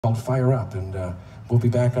called Fire Up, and we'll be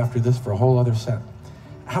back after this for a whole other set.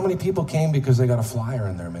 How many people came because they got a flyer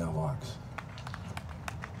in their mailbox?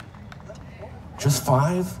 Just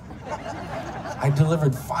 5? I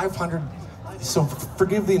delivered 500, so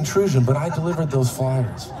forgive the intrusion, but I delivered those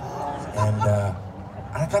flyers. And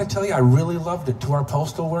I gotta tell you, I really loved it. To our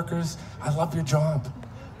postal workers, I love your job.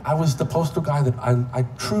 I was the postal guy that I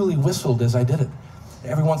truly whistled as I did it.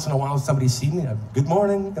 Every once in a while, somebody see me, good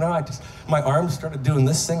morning, my arms started doing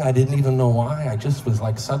this thing, I didn't even know why. I just was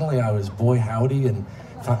like, suddenly I was boy howdy and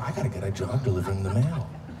thought, I gotta get a job delivering the mail.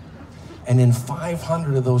 And in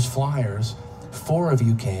 500 of those flyers, 4 of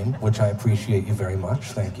you came, which I appreciate you very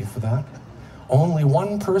much, thank you for that. Only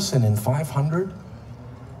one person in 500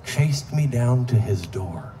 chased me down to his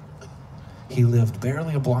door. He lived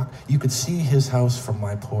barely a block. You could see his house from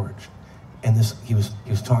my porch. And he was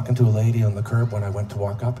talking to a lady on the curb when I went to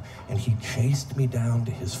walk up, and he chased me down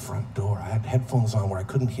to his front door. I had headphones on where I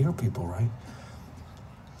couldn't hear people, right?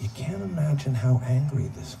 You can't imagine how angry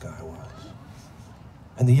this guy was.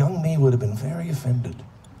 And the young me would have been very offended.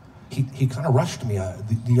 He kind of rushed me.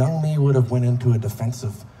 The young me would have went into a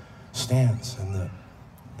defensive stance, and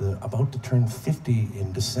the about to turn 50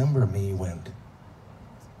 in December me went,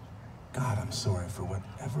 God, I'm sorry for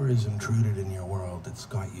whatever is intruded in your world that's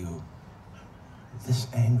got you this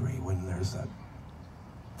angry when there's that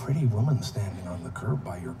pretty woman standing on the curb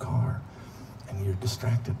by your car and you're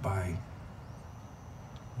distracted by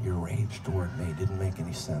your rage toward me. It didn't make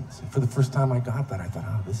any sense. And for the first time I got that, I thought,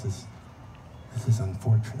 oh, this is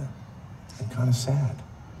unfortunate and kind of sad.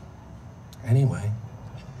 Anyway,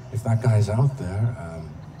 if that guy's out there,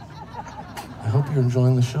 I hope you're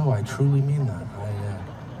enjoying the show. I truly mean that.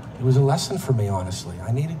 It was a lesson for me, honestly.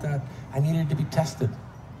 I needed that. I needed to be tested.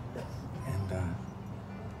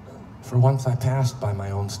 For once I passed by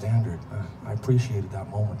my own standard. I appreciated that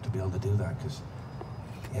moment to be able to do that, because,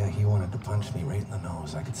 yeah, he wanted to punch me right in the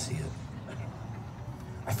nose. I could see it.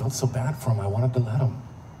 I felt so bad for him, I wanted to let him.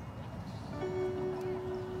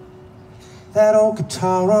 That old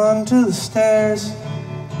guitar onto the stairs,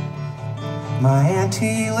 my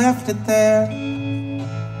auntie left it there.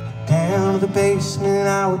 Down to the basement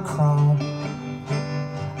I would crawl.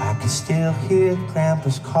 I could still hear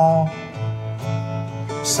Grandpa's call.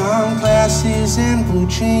 Sunglasses and blue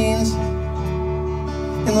jeans,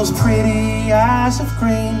 and those pretty eyes of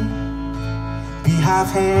green, beehive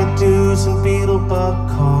hairdos and beetlebug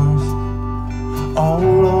cars. Oh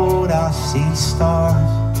Lord, I see stars.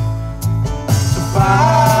 So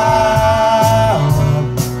fire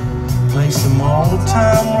up, play some old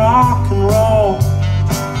time rock and roll.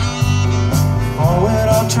 Oh, it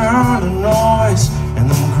all turned to noise, and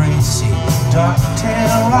them greasy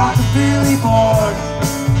ducktail rockabilly board.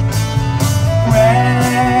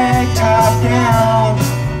 Rag top down,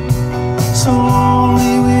 so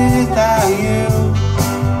lonely without you.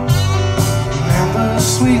 Remember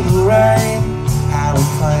sweet Lorraine, how we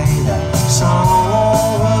play that song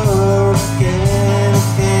over again,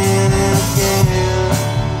 again and again.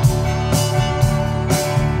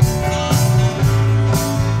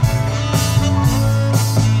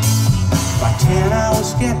 By 10 I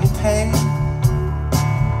was getting paid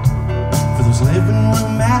for those living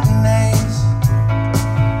room matinees.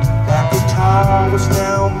 Was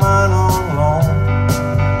now mine on loan.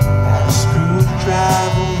 Had a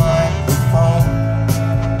screwdriver microphone.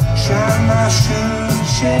 Shine my shoes,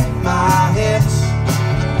 shake my hips.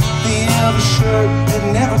 The other shirt that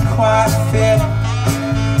never quite fit.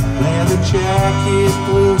 Leather jacket,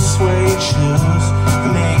 blue suede shoes,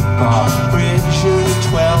 an 8-bar bridge and a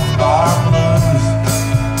 12-bar blues.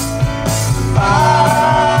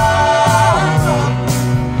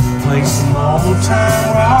 Play some old-time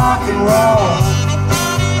rock and roll.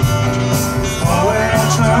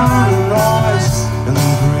 Noise and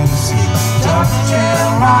them greasy ducktail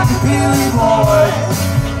rockabilly boy.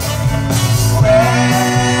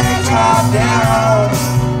 Rag top down,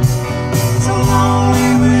 so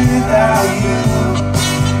lonely without you.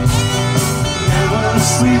 Never the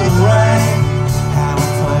sweet rain, how we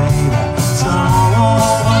play that song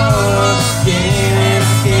over again and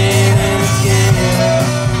again and again.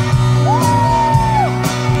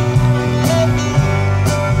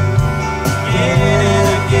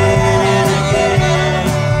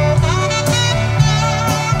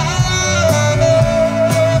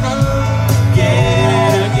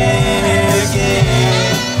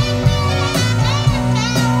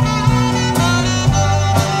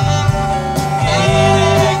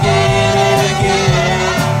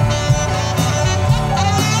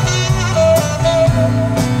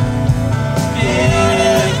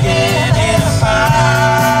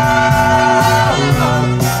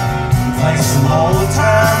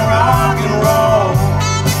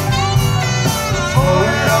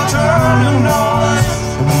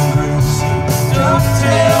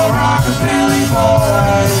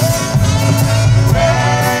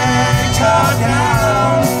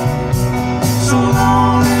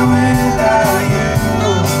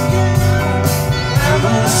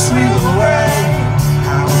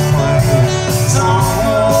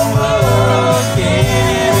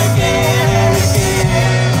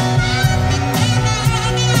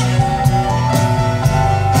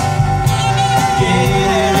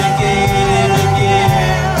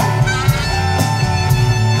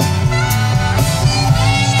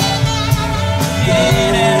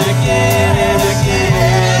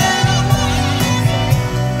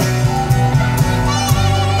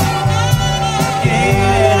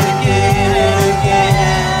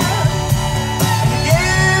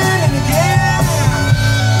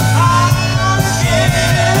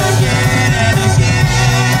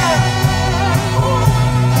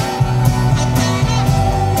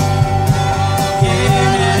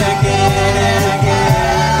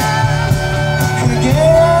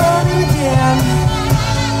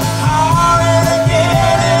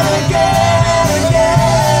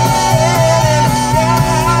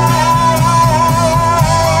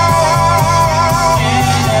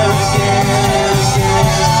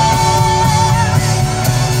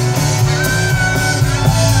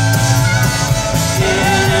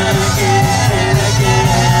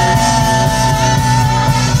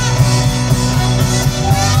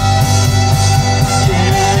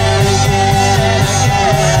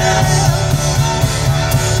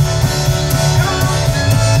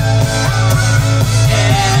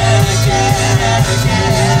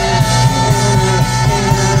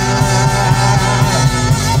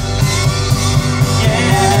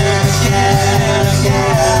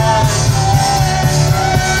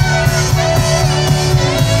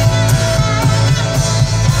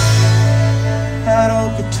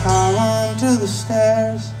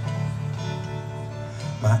 stairs.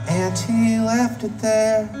 My auntie left it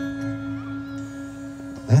there.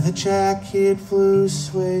 Leather jacket, blue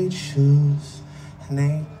suede shoes, an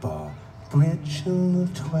 8-bar bridge and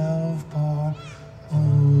a 12-bar